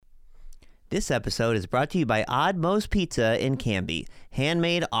This episode is brought to you by Odd Moe's Pizza in Canby.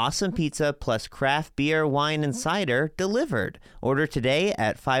 Handmade awesome pizza plus craft beer, wine, and cider delivered. Order today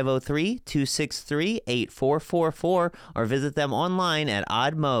at 503-263-8444 or visit them online at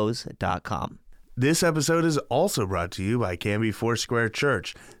oddmoes.com. This episode is also brought to you by Canby Foursquare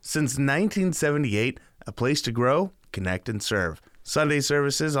Church. Since 1978, a place to grow, connect, and serve. Sunday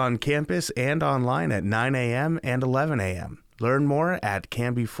services on campus and online at 9 a.m. and 11 a.m. Learn more at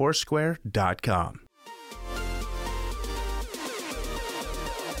canbyfoursquare.com.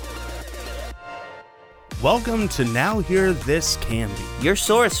 Welcome to Now Hear This Canby, your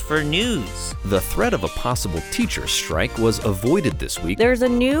source for news. The threat of a possible teacher strike was avoided this week. There's a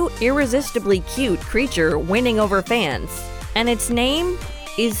new, irresistibly cute creature winning over fans, and its name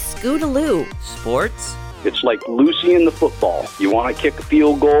is Scootaloo. Sports. It's like Lucy in the football. You want to kick a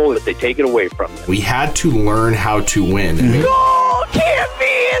field goal, but they take it away from you. We had to learn how to win. Goal can't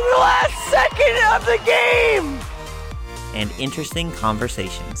be in the last second of the game! And interesting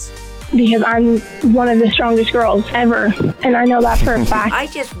conversations. Because I'm one of the strongest girls ever, and I know that for a fact. I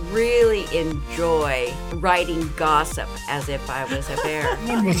just really enjoy writing gossip as if I was a bear.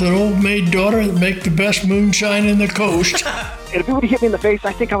 With an old maid daughter that make the best moonshine in the coast. And if it would have hit me in the face,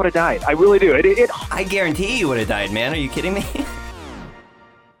 I think I would have died. I really do. I guarantee you would have died, man. Are you kidding me?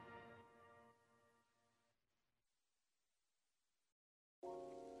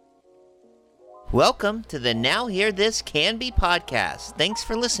 Welcome to the Now Hear This Canby podcast. Thanks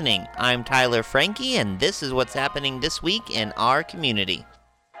for listening. I'm Tyler Frankie, and this is what's happening this week in our community.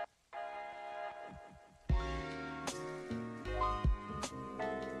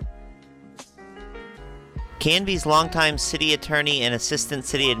 Canby's longtime city attorney and assistant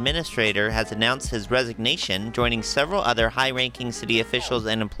city administrator has announced his resignation, joining several other high-ranking city officials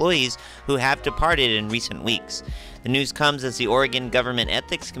and employees who have departed in recent weeks. The news comes as the Oregon Government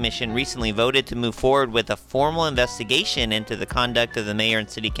Ethics Commission recently voted to move forward with a formal investigation into the conduct of the mayor and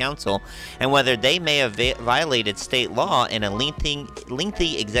city council and whether they may have violated state law in a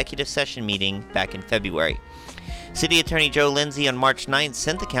lengthy executive session meeting back in February. City Attorney Joe Lindsay on March 9th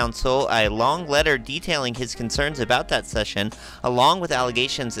sent the council a long letter detailing his concerns about that session, along with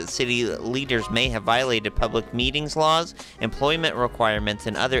allegations that city leaders may have violated public meetings laws, employment requirements,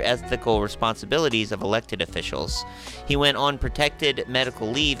 and other ethical responsibilities of elected officials. He went on protected medical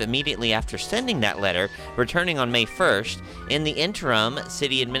leave immediately after sending that letter, returning on May 1st. In the interim,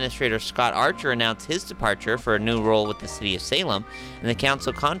 City Administrator Scott Archer announced his departure for a new role with the City of Salem, and the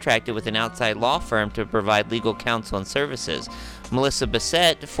council contracted with an outside law firm to provide legal counsel and services. Melissa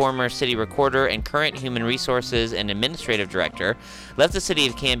Bassett, former city recorder and current human resources and administrative director, left the city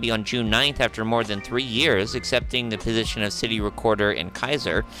of Canby on June 9th after more than 3 years, accepting the position of city recorder in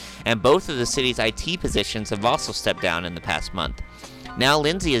Kaiser, and both of the city's IT positions have also stepped down in the past month. Now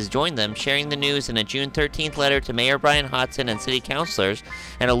Lindsay has joined them, sharing the news in a June 13th letter to Mayor Brian Hodson and city councilors,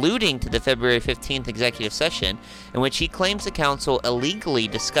 and alluding to the February 15th executive session, in which he claims the council illegally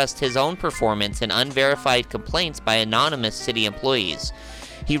discussed his own performance in unverified complaints by anonymous city employees.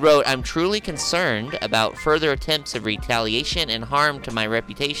 He wrote, "I'm truly concerned about further attempts of retaliation and harm to my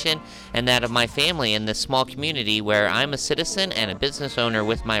reputation and that of my family in this small community where I'm a citizen and a business owner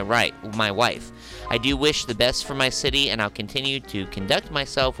with my wife. I do wish the best for my city, and I'll continue to conduct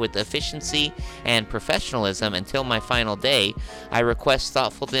myself with efficiency and professionalism until my final day. I request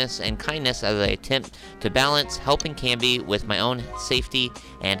thoughtfulness and kindness as I attempt to balance helping Canby with my own safety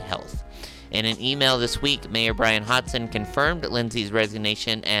and health." In an email this week, Mayor Brian Hodson confirmed Lindsay's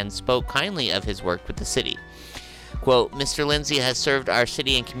resignation and spoke kindly of his work with the city. Quote, "Mr. Lindsay has served our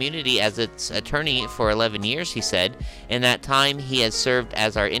city and community as its attorney for 11 years, he said. In that time, he has served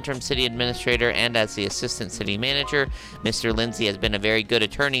as our interim city administrator and as the assistant city manager. Mr. Lindsay has been a very good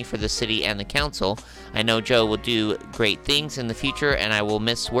attorney for the city and the council. I know Joe will do great things in the future, and I will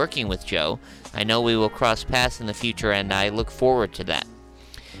miss working with Joe. I know we will cross paths in the future, and I look forward to that."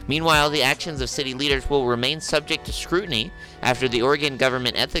 Meanwhile, the actions of city leaders will remain subject to scrutiny after the Oregon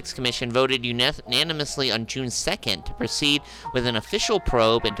Government Ethics Commission voted unanimously on June 2nd to proceed with an official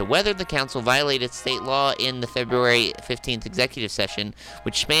probe into whether the council violated state law in the February 15th executive session,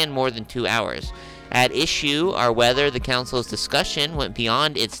 which spanned more than 2 hours. At issue are whether the council's discussion went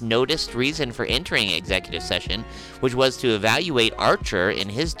beyond its noticed reason for entering executive session, which was to evaluate Archer in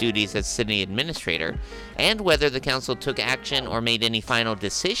his duties as city administrator, and whether the council took action or made any final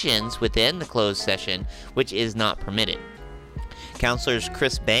decisions within the closed session, which is not permitted. Councilors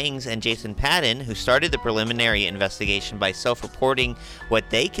Chris Bangs and Jason Padden, who started the preliminary investigation by self-reporting what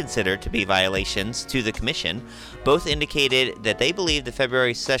they considered to be violations to the commission, both indicated that they believe the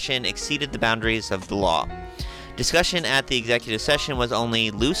February session exceeded the boundaries of the law. Discussion at the executive session was only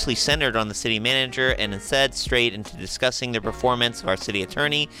loosely centered on the city manager and instead strayed into discussing the performance of our city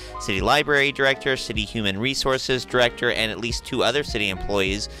attorney, city library director, city human resources director, and at least 2 other city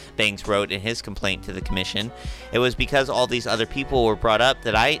employees, Bangs wrote in his complaint to the commission. It was because all these other people were brought up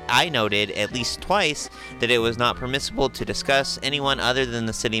that I noted at least twice that it was not permissible to discuss anyone other than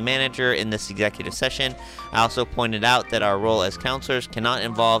the city manager in this executive session. I also pointed out that our role as counselors cannot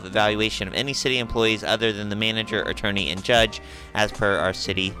involve evaluation of any city employees other than the manager, attorney, and judge, as per our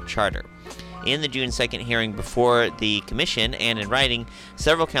city charter. In the June 2nd hearing before the commission and in writing,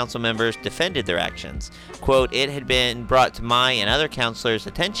 several council members defended their actions. Quote, "It had been brought to my and other councilors'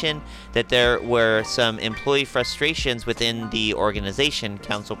 attention that there were some employee frustrations within the organization,"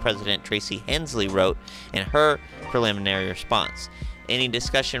 Council President Tracy Hensley wrote in her preliminary response. Any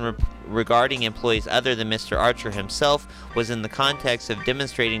discussion regarding employees other than Mr. Archer himself was in the context of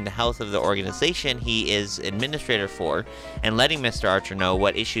demonstrating the health of the organization he is administrator for and letting Mr. Archer know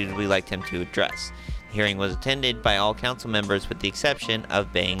what issues we liked him to address. The hearing was attended by all council members with the exception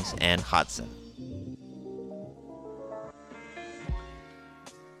of Bangs and Hodson.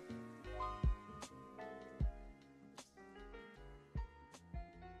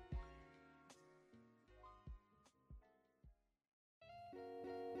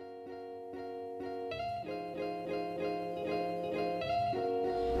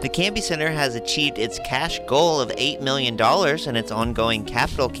 The Canby Center has achieved its cash goal of $8 million in its ongoing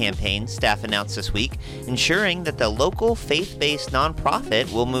capital campaign, staff announced this week, ensuring that the local faith-based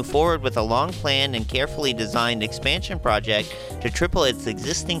nonprofit will move forward with a long-planned and carefully designed expansion project to triple its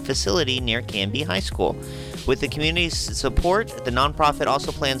existing facility near Canby High School. With the community's support, the nonprofit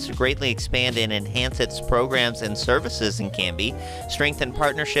also plans to greatly expand and enhance its programs and services in Canby, strengthen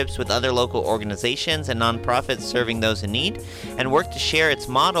partnerships with other local organizations and nonprofits serving those in need, and work to share its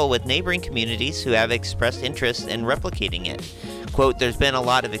model with neighboring communities who have expressed interest in replicating it. Quote, "There's been a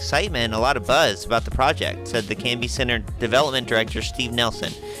lot of excitement, a lot of buzz about the project," said the Canby Center Development Director Steve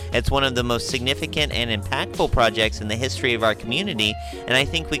Nelson. "It's one of the most significant and impactful projects in the history of our community, and I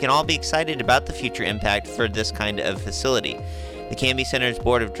think we can all be excited about the future impact for this kind of facility." The Canby Center's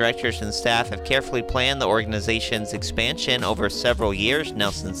board of directors and staff have carefully planned the organization's expansion over several years,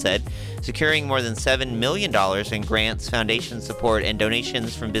 Nelson said, securing more than $7 million in grants, foundation support, and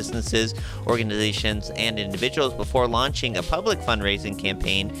donations from businesses, organizations, and individuals before launching a public fundraising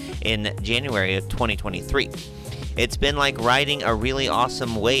campaign in January of 2023. "It's been like riding a really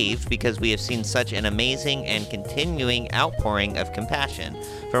awesome wave because we have seen such an amazing and continuing outpouring of compassion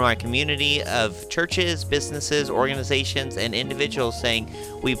from our community of churches, businesses, organizations, and individuals saying,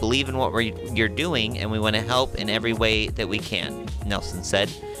 'We believe in what you're doing and we want to help in every way that we can,'" Nelson said.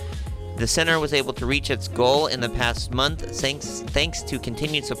 The center was able to reach its goal in the past month thanks to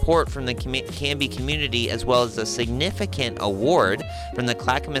continued support from the Canby community, as well as a significant award from the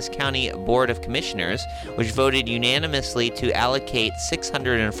Clackamas County Board of Commissioners, which voted unanimously to allocate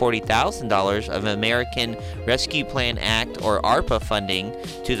 $640,000 of American Rescue Plan Act, or ARPA, funding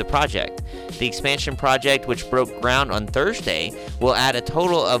to the project. The expansion project, which broke ground on Thursday, will add a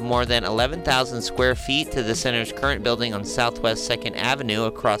total of more than 11,000 square feet to the center's current building on Southwest 2nd Avenue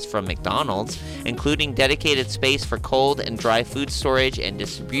across from McDonald's, including dedicated space for cold and dry food storage and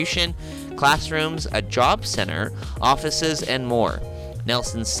distribution, classrooms, a job center, offices, and more.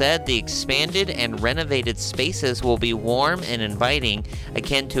 Nelson said the expanded and renovated spaces will be warm and inviting,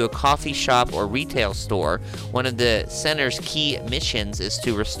 akin to a coffee shop or retail store. One of the center's key missions is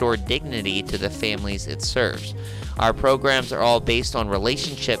to restore dignity to the families it serves. "Our programs are all based on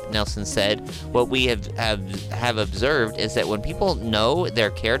relationship," Nelson said. "What we have observed is that when people know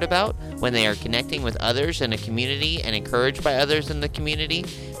they're cared about, when they are connecting with others in a community and encouraged by others in the community,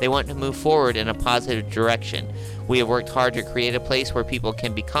 they want to move forward in a positive direction. We have worked hard to create a place where people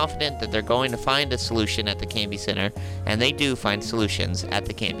can be confident that they're going to find a solution at the Canby Center, and they do find solutions at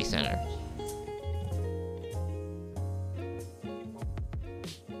the Canby Center."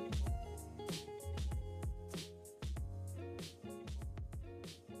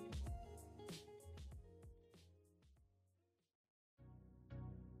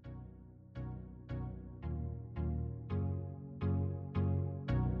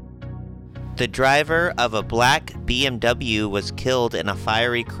 The driver of a black BMW was killed in a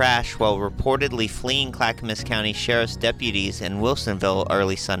fiery crash while reportedly fleeing Clackamas County Sheriff's deputies in Wilsonville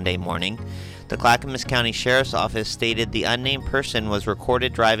early Sunday morning. The Clackamas County Sheriff's Office stated the unnamed person was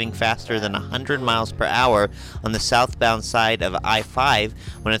recorded driving faster than 100 miles per hour on the southbound side of I-5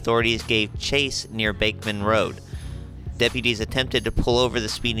 when authorities gave chase near Bakeman Road. Deputies attempted to pull over the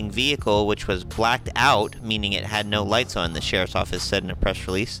speeding vehicle, which was blacked out, meaning it had no lights on, the sheriff's office said in a press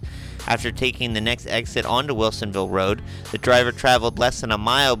release. After taking the next exit onto Wilsonville Road, the driver traveled less than a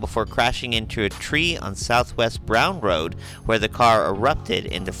mile before crashing into a tree on Southwest Brown Road, where the car erupted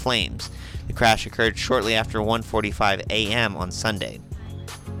into flames. The crash occurred shortly after 1:45 a.m. on Sunday.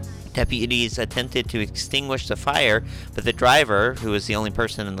 Deputies attempted to extinguish the fire, but the driver, who was the only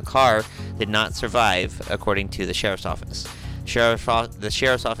person in the car, did not survive, according to the sheriff's office. The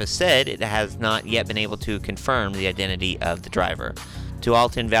sheriff's office said it has not yet been able to confirm the identity of the driver.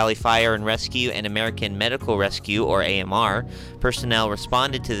 Tualatin Valley Fire and Rescue and American Medical Rescue, or AMR, personnel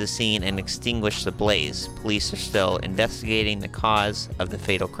responded to the scene and extinguished the blaze. Police are still investigating the cause of the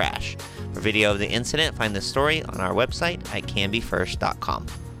fatal crash. For video of the incident, find the story on our website at canbyfirst.com.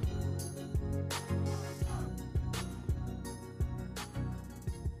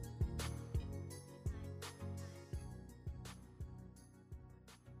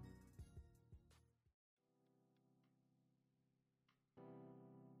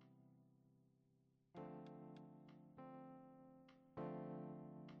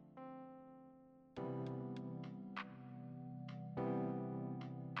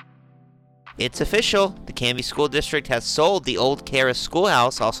 It's official. The Canby School District has sold the old Karas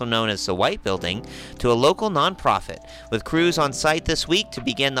Schoolhouse, also known as the White Building, to a local nonprofit, with crews on site this week to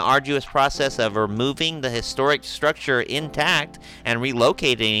begin the arduous process of removing the historic structure intact and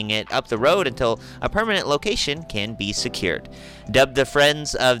relocating it up the road until a permanent location can be secured. Dubbed the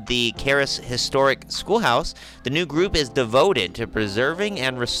Friends of the Karas Historic Schoolhouse, the new group is devoted to preserving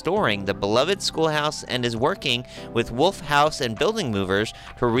and restoring the beloved schoolhouse and is working with Wolf House and building movers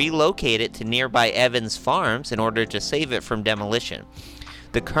to relocate it to nearby Evans Farms in order to save it from demolition.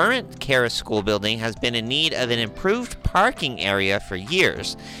 The current Karas School building has been in need of an improved parking area for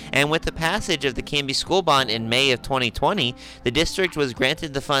years, and with the passage of the Canby School Bond in May of 2020, the district was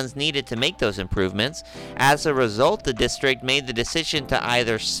granted the funds needed to make those improvements. As a result, the district made the decision to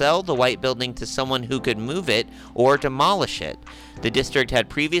either sell the White Building to someone who could move it or demolish it. The district had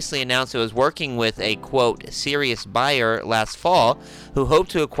previously announced it was working with a, quote, serious buyer last fall who hoped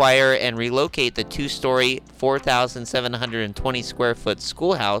to acquire and relocate the two-story, 4,720 square foot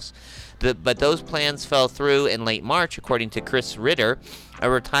schoolhouse, but those plans fell through in late March, according to Chris Ritter, a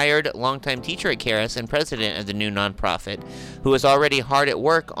retired longtime teacher at Karas and president of the new nonprofit, who was already hard at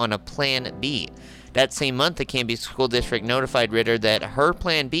work on a Plan B. That same month, the Canby School District notified Ritter that her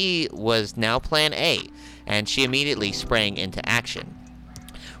Plan B was now Plan A, and she immediately sprang into action.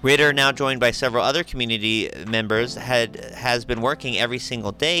 Ritter, now joined by several other community members, has been working every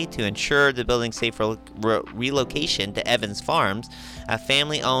single day to ensure the building's safe relocation to Evans Farms, a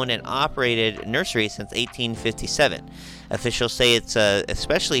family-owned and operated nursery since 1857. Officials say it's a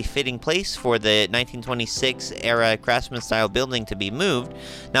especially fitting place for the 1926-era craftsman-style building to be moved.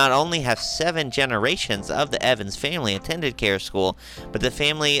 Not only have 7 generations of the Evans family attended Karas School, but the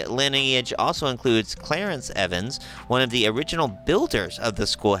family lineage also includes Clarence Evans, one of the original builders of the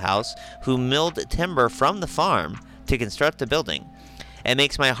schoolhouse, who milled timber from the farm to construct the building. It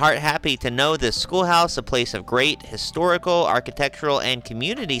makes my heart happy to know this schoolhouse, a place of great historical, architectural, and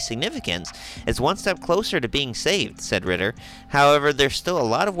community significance, is one step closer to being saved, said Ritter. However, there's still a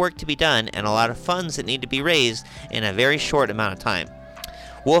lot of work to be done and a lot of funds that need to be raised in a very short amount of time.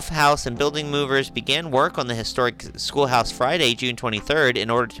 Wolf House and building movers began work on the historic schoolhouse Friday, June 23rd,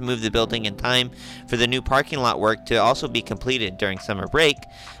 in order to move the building in time for the new parking lot work to also be completed during summer break,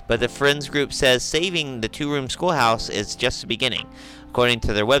 but the Friends group says saving the 2-room schoolhouse is just the beginning. According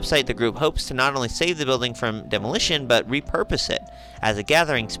to their website, the group hopes to not only save the building from demolition, but repurpose it as a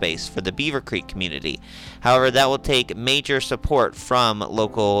gathering space for the Beaver Creek community. However, that will take major support from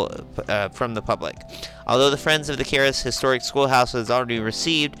the public. Although the Friends of the Karas Historic Schoolhouse has already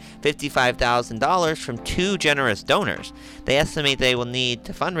received $55,000 from 2 generous donors, they estimate they will need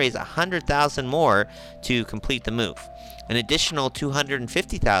to fundraise $100,000 more to complete the move. An additional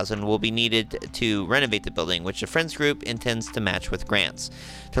 $250,000 will be needed to renovate the building, which the Friends Group intends to match with grants.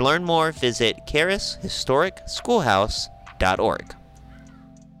 To learn more, visit karashistoricschoolhouse.org.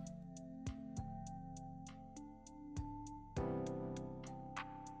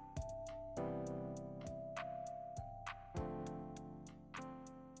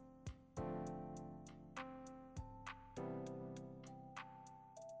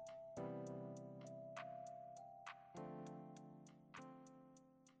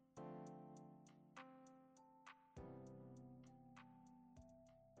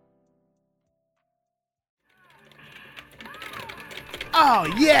 Oh,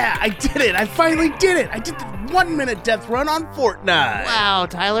 yeah, I did it. I finally did it. I did the 1-minute death run on Fortnite. Wow,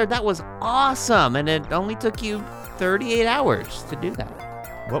 Tyler, that was awesome. And it only took you 38 hours to do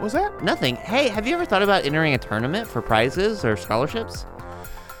that. What was that? Nothing. Hey, have you ever thought about entering a tournament for prizes or scholarships?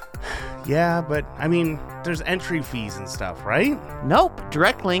 Yeah, but I mean, there's entry fees and stuff, right? Nope.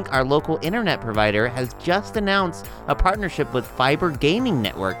 DirectLink, our local internet provider, has just announced a partnership with Fiber Gaming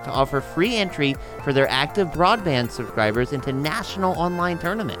Network to offer free entry for their active broadband subscribers into national online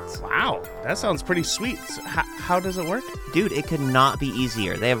tournaments. Wow, that sounds pretty sweet. So how does it work? Dude, it could not be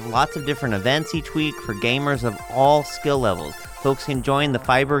easier. They have lots of different events each week for gamers of all skill levels. Folks can join the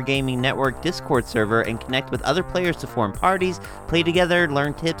Fiber Gaming Network Discord server and connect with other players to form parties, play together,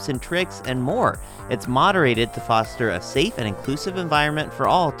 learn tips and tricks, and more. It's moderated to foster a safe and inclusive environment for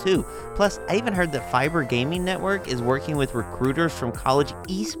all, too. Plus, I even heard that Fiber Gaming Network is working with recruiters from college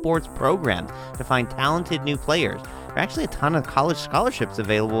esports programs to find talented new players. There are actually a ton of college scholarships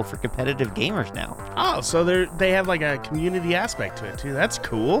available for competitive gamers now. Oh, so they have like a community aspect to it, too. That's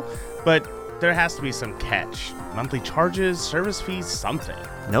cool. But there has to be some catch. Monthly charges, service fees, something.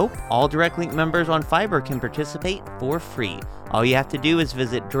 Nope. All DirectLink members on Fiber can participate for free. All you have to do is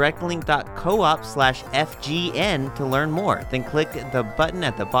visit directlink.coop/FGN to learn more. Then click the button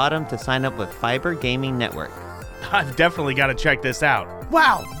at the bottom to sign up with Fiber Gaming Network. I've definitely got to check this out.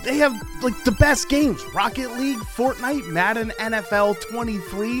 Wow, they have like the best games. Rocket League, Fortnite, Madden NFL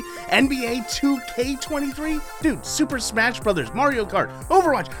 23, NBA 2K23. Dude, Super Smash Brothers, Mario Kart,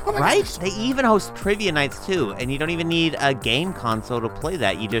 Overwatch. Oh my Right? gosh. They even host trivia nights too, and you don't even need a game console to play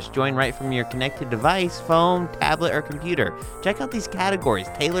that. You just join right from your connected device, phone, tablet, or computer. Check out these categories: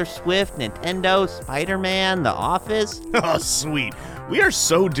 Taylor Swift, Nintendo, Spider-Man, The Office. Oh, sweet. We are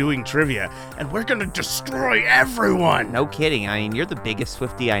so doing trivia, and we're going to destroy everyone. No kidding. I mean, you're the biggest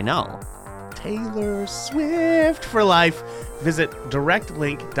Swiftie I know. Taylor Swift for life. Visit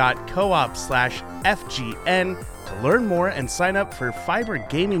directlink.coop/FGN to learn more and sign up for Fiber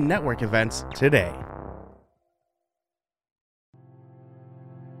Gaming Network events today.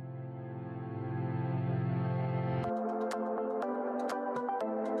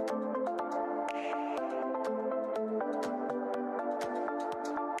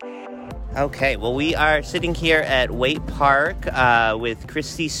 Okay, well, we are sitting here at Waite Park with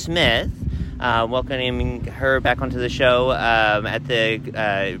Christy Smith, welcoming her back onto the show at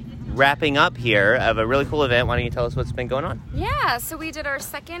the wrapping up here of a really cool event. Why don't you tell us what's been going on? Yeah, so we did our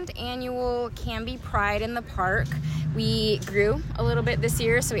second annual Canby Pride in the Park. We grew a little bit this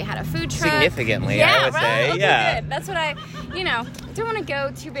year, so we had a food truck. Significantly, I would say. Okay, Yeah. good. That's what I don't want to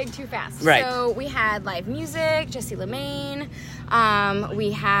go too big too fast. Right. So we had live music, Jesse LeMaine.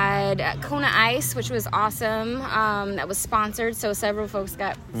 We had Kona Ice, which was awesome. That was sponsored, so several folks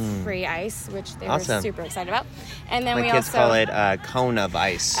got free ice, which they Awesome. were super excited about. And then My we kids also call it a cone of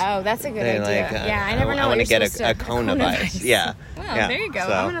ice. Oh, that's a good They idea. like, Yeah, I never know. I what want to you're get supposed a cone of ice. Yeah. Well, Yeah, there you go.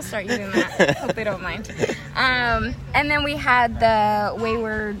 so. I'm going to start using that. Hope they don't mind. And then we had the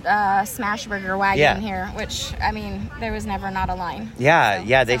Wayward Smash Burger wagon here, which, I mean, there was never not a line. Yeah, So,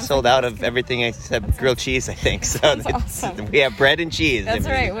 yeah, they sounds sold like out that's of good. everything except grilled cheese, I think. So That's awesome. we have bread and cheese. That's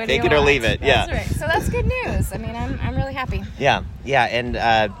and right. What do take you it or want? leave it. Yeah. That's right. So that's good news. I mean, I'm really happy. Yeah, and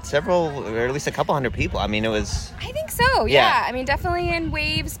several, or at least a couple hundred people. I mean, it was... I think so, yeah. Yeah. I mean, definitely in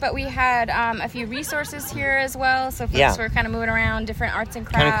waves, but we had a few resources here as well. So folks Yeah. were kind of moving around, different arts and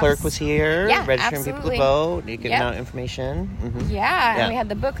crafts. County clerk was here, Yeah, registering people to absolutely. vote, giving Yep. out information. Mm-hmm. Yeah, Yeah. and we had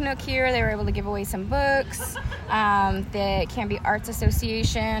the Book Nook here. They were able to give away some books. The Canby Arts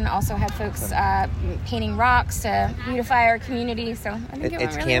Association also had folks painting rocks to beautify our community. So I think it went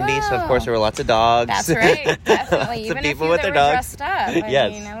It's really Canby, well. so of course there were lots of dogs. That's right, definitely. Lots of Even a people few with that their were dogs. dressed up. I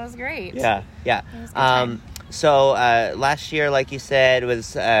Yes. mean, it was great. Yeah, yeah. It was a good time. So last year, like you said,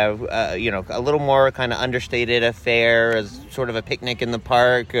 was a little more kind of understated affair, as sort of a picnic in the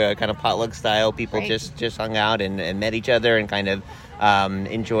park, kind of potluck style. People Right. just hung out and met each other and kind of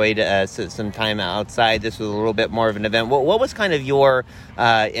enjoyed some time outside. This was a little bit more of an event. What was kind of your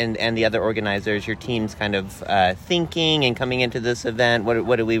and the other organizers, your team's kind of thinking and coming into this event?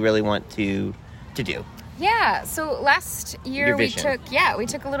 What do we really want to do? Yeah, so last year Your we vision.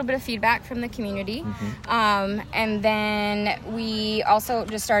 took a little bit of feedback from the community, Mm-hmm. and then we also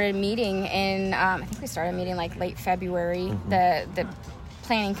just started meeting in I think we started meeting like late February, Mm-hmm. the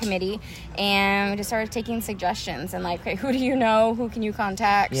planning committee, and we just started taking suggestions and like, okay, who do you know, who can you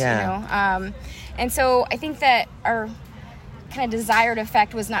contact, Yeah. and so I think that our kind of desired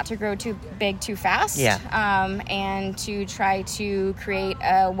effect was not to grow too big too fast, and to try to create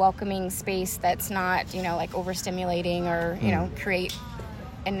a welcoming space that's not like overstimulating or create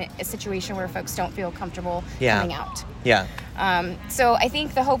in a situation where folks don't feel comfortable Yeah. coming out. Yeah. So I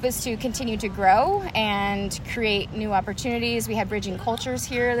think the hope is to continue to grow and create new opportunities. We had Bridging Cultures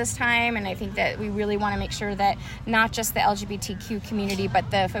here this time, and I think that we really want to make sure that not just the LGBTQ community, but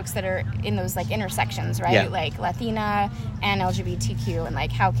the folks that are in those like intersections, right? Yeah. Like Latina and LGBTQ, and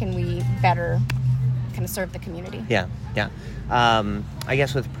like how can we better kind of serve the community? Yeah. Yeah. I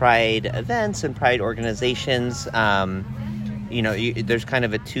guess with Pride events and Pride organizations, there's kind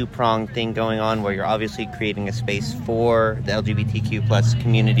of a two-pronged thing going on where you're obviously creating a space for the LGBTQ plus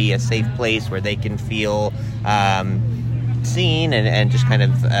community, a safe place where they can feel seen and just kind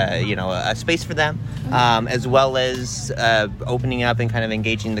of, a space for them, as well as opening up and kind of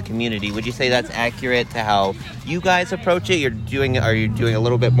engaging the community. Would you say that's accurate to how you guys approach it? Are you doing a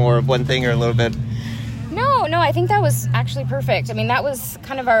little bit more of one thing or a little bit... No, I think that was actually perfect. I mean, that was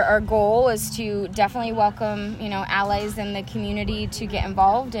kind of our goal, is to definitely welcome, allies in the community to get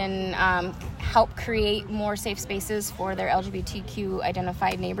involved and help create more safe spaces for their LGBTQ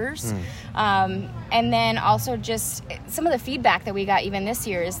identified neighbors. And then also just some of the feedback that we got even this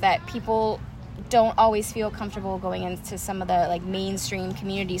year is that people don't always feel comfortable going into some of the like mainstream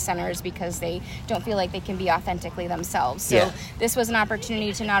community centers because they don't feel like they can be authentically themselves. So this was an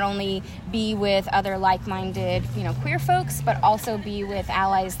opportunity to not only be with other like-minded, queer folks, but also be with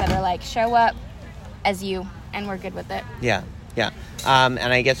allies that are like, show up as you, and we're good with it. Yeah. And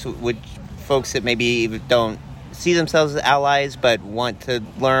I guess would folks that maybe don't see themselves as allies but want to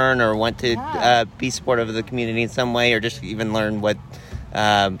learn or want to be supportive of the community in some way, or just even learn what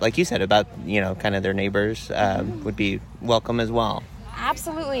like you said about kind of their neighbors would be welcome as well.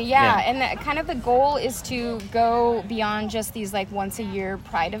 Absolutely, yeah. And kind of the goal is to go beyond just these like once a year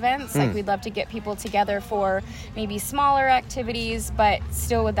Pride events. Like we'd love to get people together for maybe smaller activities, but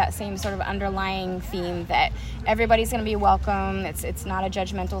still with that same sort of underlying theme that everybody's going to be welcome. It's not a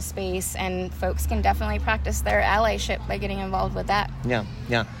judgmental space, and folks can definitely practice their allyship by getting involved with that. Yeah.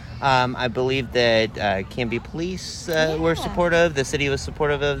 I believe that Canby Police were supportive. The city was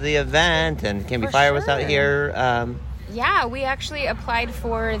supportive of the event, and Canby Fire was out here. Yeah, we actually applied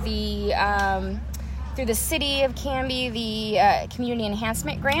for the through the city of Canby, the community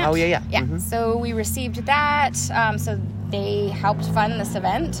enhancement grant. Oh yeah. Mm-hmm. So we received that. So they helped fund this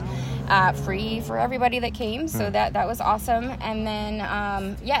event, free for everybody that came. So that was awesome. And then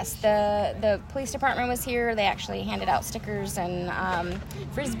yes, the police department was here. They actually handed out stickers and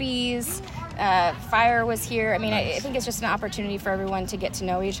frisbees. Fire was here. I mean, I think it's just an opportunity for everyone to get to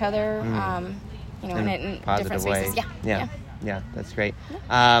know each other. In different spaces. Yeah, that's great.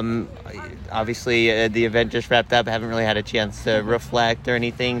 Obviously, the event just wrapped up. I haven't really had a chance to reflect or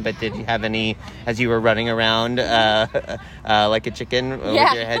anything, but did you have any, as you were running around like a chicken with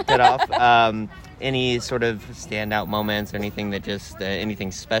your head cut off, any sort of standout moments or anything that just,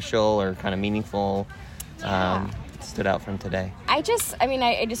 anything special or kind of meaningful stood out from today? I just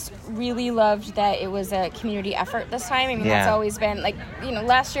really loved that it was a community effort this time. I mean, that's always been, like,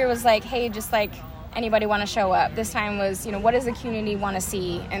 last year was like, hey, just like, anybody want to show up? This time was, what does the community want to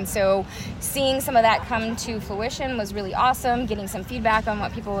see? And so seeing some of that come to fruition was really awesome, getting some feedback on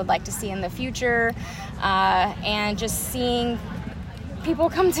what people would like to see in the future, and just seeing people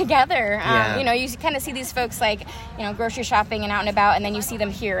come together. You kind of see these folks like, grocery shopping and out and about, and then you see them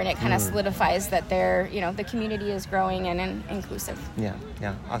here, and it kind of solidifies that they're, the community is growing and inclusive. Yeah,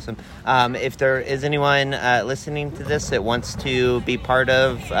 awesome. If there is anyone listening to this that wants to be part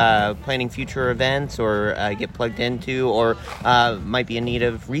of planning future events or get plugged into, or might be in need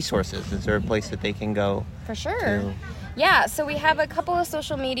of resources, is there a place that they can go? For sure. Yeah, so we have a couple of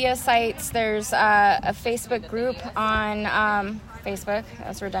social media sites. There's a Facebook group on Facebook.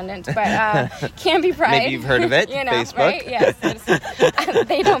 That's redundant, but Canby Pride. Maybe you've heard of it. Facebook, right? Yes.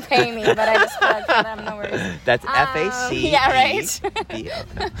 They don't pay me, but I just plug for them. No worries. That's FAC. Yeah, right.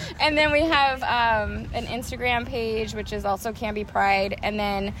 And then we have an Instagram page, which is also Canby Pride. And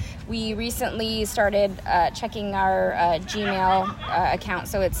then we recently started checking our Gmail account,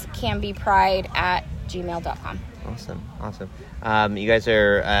 so it's canbypride@gmail.com. Awesome. You guys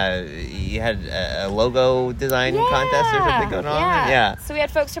are, you had a logo design contest or something going on? Yeah. So we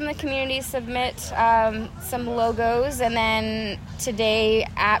had folks from the community submit some logos, and then today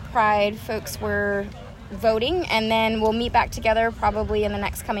at Pride, folks were voting, and then we'll meet back together probably in the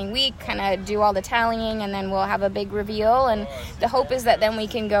next coming week, kind of do all the tallying, and then we'll have a big reveal. And the hope is that then we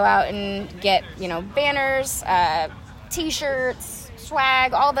can go out and get, banners, t-shirts,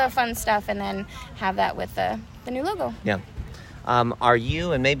 swag, all the fun stuff, and then have that with the new logo. Yeah. Are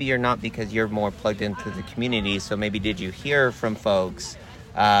you, and maybe you're not because you're more plugged into the community, so maybe did you hear from folks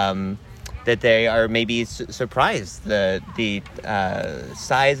that they are maybe surprised the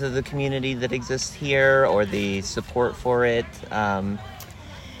size of the community that exists here or the support for it. Yeah,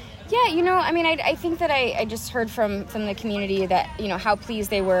 I think that I just heard from the community that, how pleased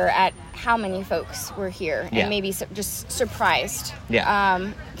they were at how many folks were here and maybe just surprised.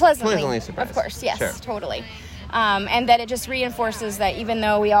 Yeah. Pleasantly surprised. Of course, yes, sure. Totally. And that it just reinforces that even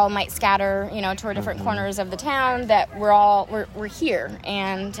though we all might scatter, to our different corners of the town, that we're here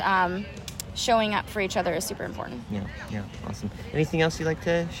and showing up for each other is super important. Yeah, awesome. Anything else you'd like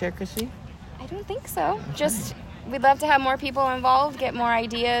to share, Christy? I don't think so. Just we'd love to have more people involved, get more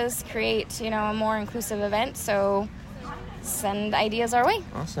ideas, create, a more inclusive event. So send ideas our way.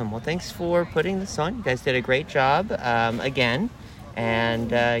 Awesome. Well, thanks for putting this on. You guys did a great job again. And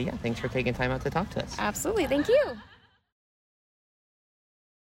thanks for taking time out to talk to us. Absolutely. Thank you.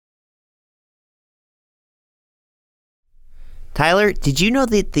 Tyler, did you know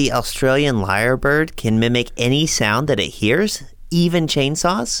that the Australian lyrebird can mimic any sound that it hears, even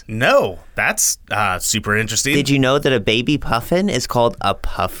chainsaws? No, that's super interesting. Did you know that a baby puffin is called a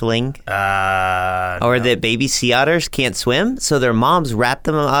puffling? Or that baby sea otters can't swim, so their moms wrap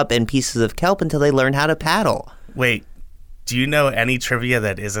them up in pieces of kelp until they learn how to paddle? Wait, do you know any trivia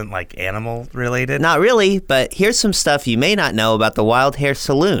that isn't like animal related? Not really, but here's some stuff you may not know about the Wild Hare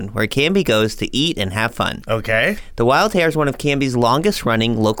Saloon, where Canby goes to eat and have fun. Okay. The Wild Hare is one of Canby's longest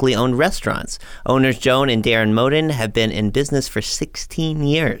running locally owned restaurants. Owners Joan and Darren Moden have been in business for 16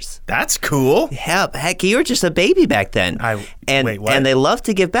 years. That's cool. Heck, you were just a baby back then. Wait, what? And they love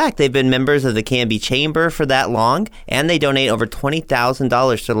to give back. They've been members of the Canby Chamber for that long, and they donate over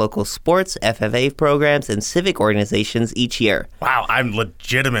 $20,000 to local sports, FFA programs, and civic organizations each year. Wow, I'm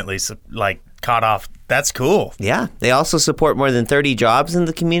legitimately caught off. That's cool. Yeah. They also support more than 30 jobs in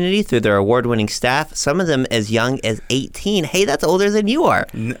the community through their award-winning staff, some of them as young as 18. Hey, that's older than you are.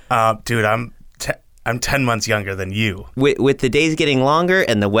 Dude, I'm 10 months younger than you. With the days getting longer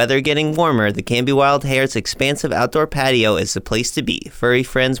and the weather getting warmer, the Canby Wild Hare's expansive outdoor patio is the place to be. Furry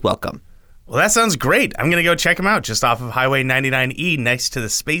friends, welcome. Well, that sounds great. I'm going to go check them out just off of Highway 99E next to the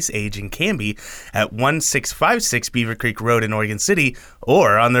Space Age in Canby at 1656 Beaver Creek Road in Oregon City,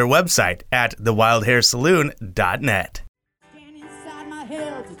 or on their website at thewildharesaloon.net. Stand inside my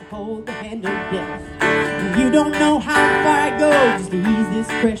hell just to hold the hand of death. You don't know how far I go just to ease this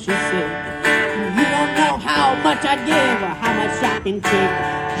precious sick. You don't know how much I'd give or how much I can take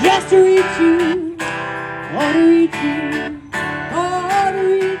just to reach you, oh, to reach you, oh, to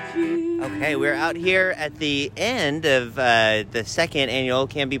reach you. Okay, we're out here at the end of the second annual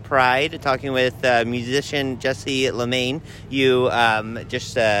Canby Pride, talking with musician Jesse LeMaine. You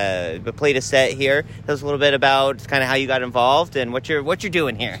just played a set here. Tell us a little bit about kind of how you got involved and what you're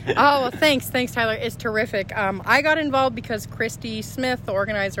doing here. Oh, well, thanks, Tyler. It's terrific. I got involved because Christy Smith, the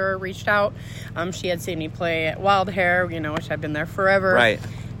organizer, reached out. She had seen me play at Wild Hare, which I've been there forever. Right.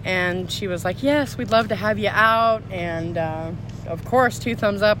 And she was like, yes, we'd love to have you out. And of course, 2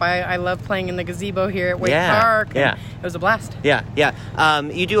 thumbs up. I love playing in the gazebo here at Wake Park. Yeah. It was a blast. Yeah.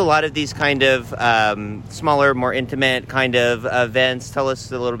 You do a lot of these kind of smaller, more intimate kind of events. Tell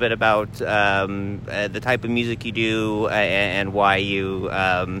us a little bit about the type of music you do and why you,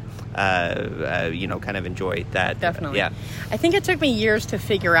 kind of enjoy that. Definitely. Yeah. I think it took me years to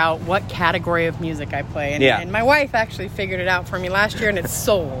figure out what category of music I play. And my wife actually figured it out for me last year, and it's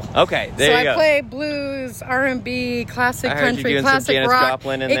soul. Okay, there you go. So I play blues, R&B, classic country, classic Janis rock.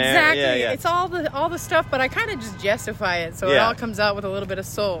 Joplin in exactly. There. Yeah. It's all the stuff, but I kind of just justify it, so it all comes out with a little bit of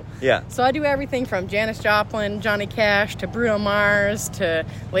soul. Yeah. So I do everything from Janis Joplin, Johnny Cash, to Bruno Mars, to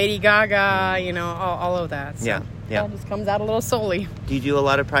Lady Gaga, all of that. So yeah. It all just comes out a little soul-y. Do you do a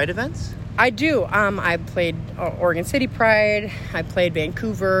lot of Pride events? I do. I played Oregon City Pride. I played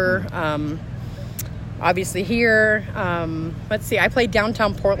Vancouver. Obviously here. Let's see. I played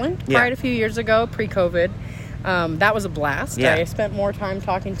downtown Portland Pride a few years ago, pre-COVID. That was a blast. Yeah. I spent more time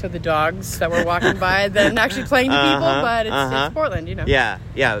talking to the dogs that were walking by than actually playing to people, but it's Portland, Yeah,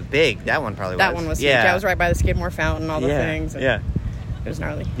 big. That one probably was. That one was huge. I was right by the Skidmore Fountain, all the things. Yeah. It was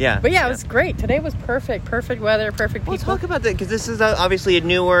gnarly. Yeah. But it was great. Today was perfect. Perfect weather, perfect people. Well, talk about that, because this is obviously a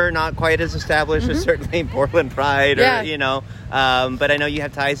newer, not quite as established as certainly Portland Pride, or, but I know you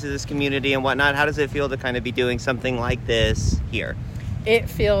have ties to this community and whatnot. How does it feel to kind of be doing something like this here? It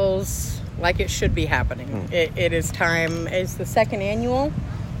feels like it should be happening. It is time. It's the second annual,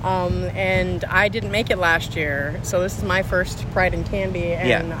 and I didn't make it last year, so this is my first Pride in Canby,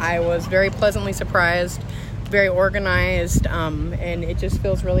 and I was very pleasantly surprised. Very organized, and it just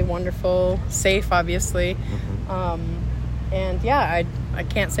feels really wonderful, safe, obviously. I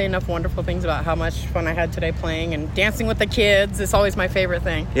can't say enough wonderful things about how much fun I had today playing and dancing with the kids. It's always my favorite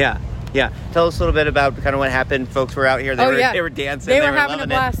thing. Yeah. Yeah. Tell us a little bit about kind of what happened. Folks were out here. They were dancing. They were having a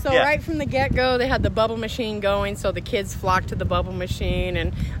blast. It. So right from the get-go, they had the bubble machine going, so the kids flocked to the bubble machine.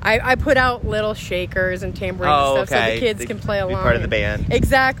 And I put out little shakers and tambourines and stuff so the kids can play along. Be part of the band.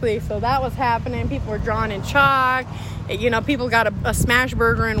 Exactly. So that was happening. People were drawing in chalk. You know, people got a smash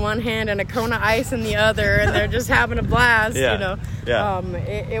burger in one hand and a Kona Ice in the other, and they're just having a blast, you know. Yeah.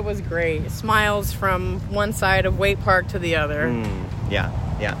 It was great. Smiles from one side of Waite Park to the other. Yeah.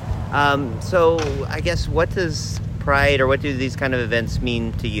 So I guess what does Pride or what do these kind of events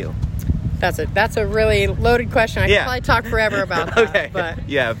mean to you? That's a really loaded question. I could probably talk forever about that. Okay. But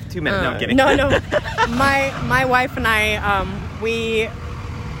you have 2 minutes. No, I'm kidding. No. My wife and I,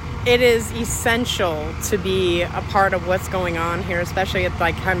 it is essential to be a part of what's going on here, especially at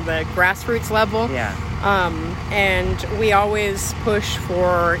like kind of the grassroots level. Yeah. And we always push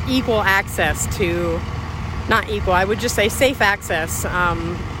for equal access to, not equal, I would just say safe access.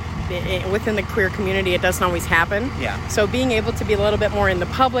 Within the queer community, it doesn't always happen. Yeah. So being able to be a little bit more in the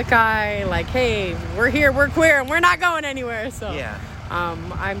public eye, like, hey, we're here, we're queer, and we're not going anywhere. So yeah.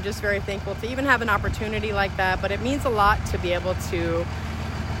 I'm just very thankful to even have an opportunity like that. But it means a lot to be able to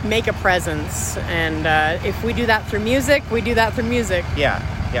make a presence. And if we do that through music, we do that through music. Yeah.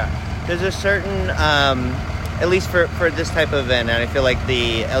 There's a certain, at least for this type of event, and I feel like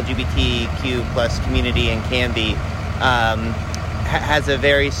the LGBTQ plus community in Canby has a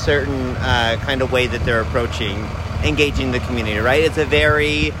very certain kind of way that they're approaching engaging the community, right? It's a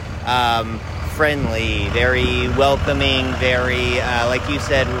very friendly, very welcoming, very, like you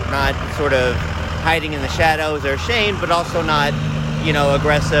said, not sort of hiding in the shadows or ashamed, but also not,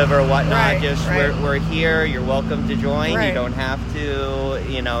 aggressive or whatnot. We're here. You're welcome to join. Right. You don't have to,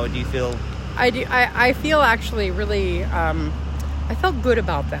 do you feel... I do. I feel actually really... I felt good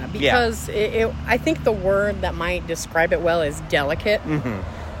about that because I think the word that might describe it well is delicate.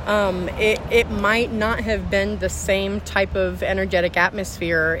 Mm-hmm. It might not have been the same type of energetic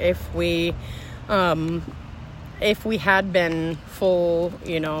atmosphere if we had been full,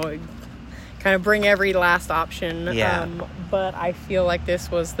 kind of bring every last option. Yeah. But I feel like this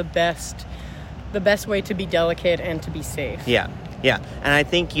was the best way to be delicate and to be safe. Yeah. And I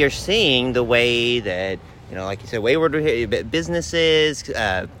think you're seeing the way that, like you said, Wayward businesses,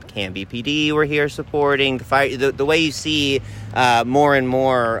 Canby PD were here supporting the fight. The way you see more and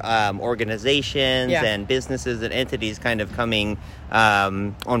more organizations and businesses and entities kind of coming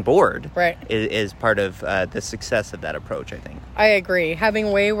on board, right, is part of the success of that approach, I think. I agree.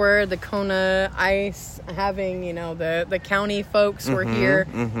 Having Wayward, the Kona Ice, having the county folks were here,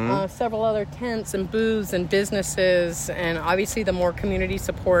 several other tents and booths and businesses, and obviously the more community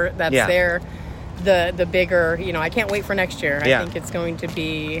support that's there. The bigger, I can't wait for next year. I think it's going to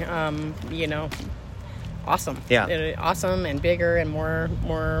be, awesome. Yeah. Awesome and bigger and more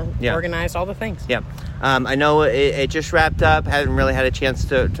organized, all the things. Yeah. I know it just wrapped up. Haven't really had a chance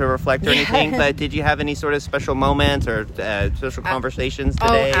to reflect or anything, but did you have any sort of special moments or special conversations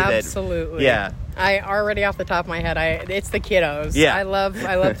today? Oh, absolutely. I already off the top of my head, it's the kiddos. Yeah. I love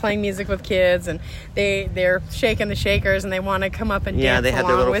playing music with kids, and they're shaking the shakers and they want to come up and dance they had along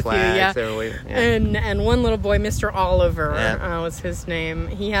their little with flags. you. And one little boy, Mr. Oliver, was his name.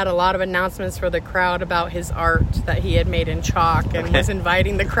 He had a lot of announcements for the crowd about his art that he had made in chalk and was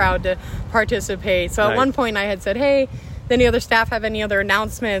inviting the crowd to participate. So at one point I had said, hey, does any other staff have any other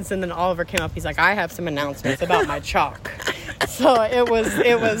announcements? And then Oliver came up. He's like, I have some announcements about my chalk. So it was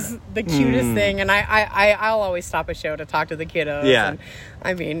the cutest thing. And I'll always stop a show to talk to the kiddos. Yeah. And,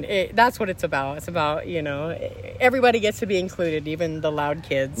 I mean, that's what it's about. It's about, everybody gets to be included, even the loud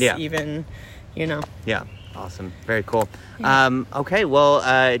kids. Yeah. Even, Yeah. Awesome. Very cool. Okay. Well,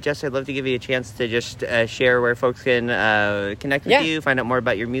 Jess, I'd love to give you a chance to just share where folks can connect with you, find out more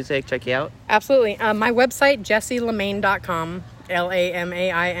about your music, check you out. Absolutely. My website, jessielamain.com,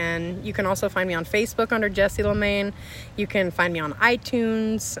 Lamain. You can also find me on Facebook under Jessie Lamain. You can find me on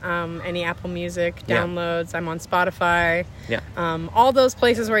iTunes, any Apple Music downloads. I'm on Spotify. Yeah. All those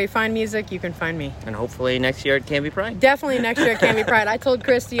places where you find music, you can find me. And hopefully next year at Canby Pride. Definitely next year at Canby Pride. I told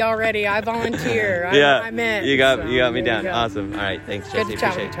Christy already. I volunteer. I'm in. You got me down. Awesome. All right. Thanks, Jesse. Good to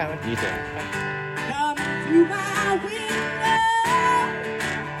chat with you, Tyler. You too. Come to my window,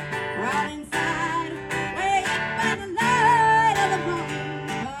 right inside, way up by the light of the moon.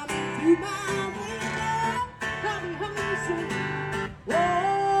 Come to my window, come closer.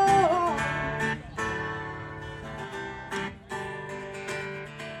 Whoa.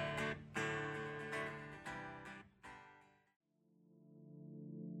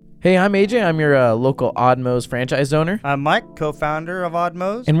 Hey, I'm AJ. I'm your local Oddmo's franchise owner. I'm Mike, co-founder of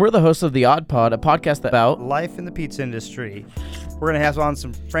Oddmo's. And we're the hosts of The Odd Pod, a podcast about life in the pizza industry. We're going to have on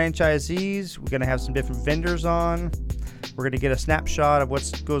some franchisees. We're going to have some different vendors on. We're going to get a snapshot of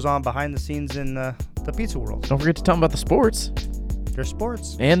what goes on behind the scenes in the pizza world. Don't forget to tell them about the sports. There's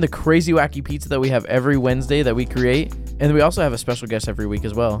sports. And the crazy wacky pizza that we have every Wednesday that we create. And we also have a special guest every week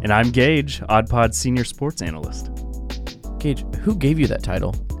as well. And I'm Gage, Odd Pod's senior sports analyst. Gage, who gave you that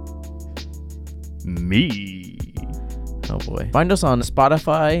title? Me. Oh boy. Find us on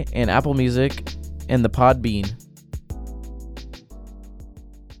Spotify and Apple Music and the Podbean.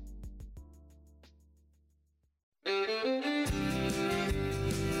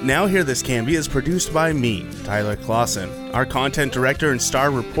 Now Hear This Can Be is produced by me, Tyler Clausen. Our content director and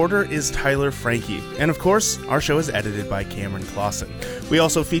star reporter is Tyler Frankie. And of course, our show is edited by Cameron Clausen. We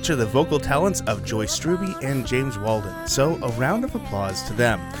also feature the vocal talents of Joyce Struby and James Walden, so a round of applause to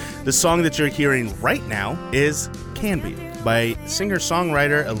them. The song that you're hearing right now is Can Be by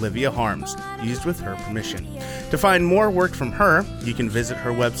singer-songwriter Olivia Harms, used with her permission. To find more work from her, you can visit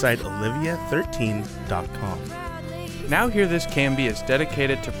her website olivia13.com. Now Hear This Can Be is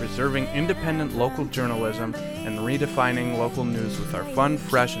dedicated to preserving independent local journalism and redefining local news with our fun,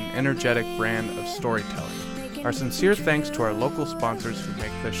 fresh, and energetic brand of storytelling. Our sincere thanks to our local sponsors who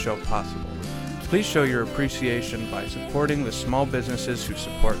make this show possible. Please show your appreciation by supporting the small businesses who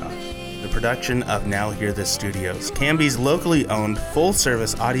support us. The production of Now Hear This Studios, Canby's locally owned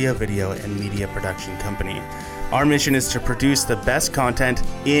full-service audio, video, and media production company. Our mission is to produce the best content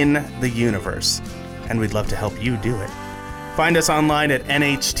in the universe, and we'd love to help you do it. Find us online at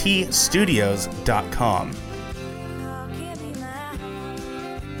nhtstudios.com.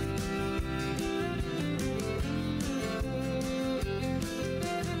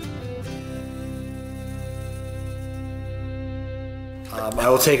 I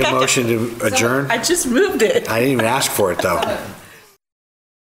will take a motion to adjourn. I just moved it. I didn't even ask for it, though.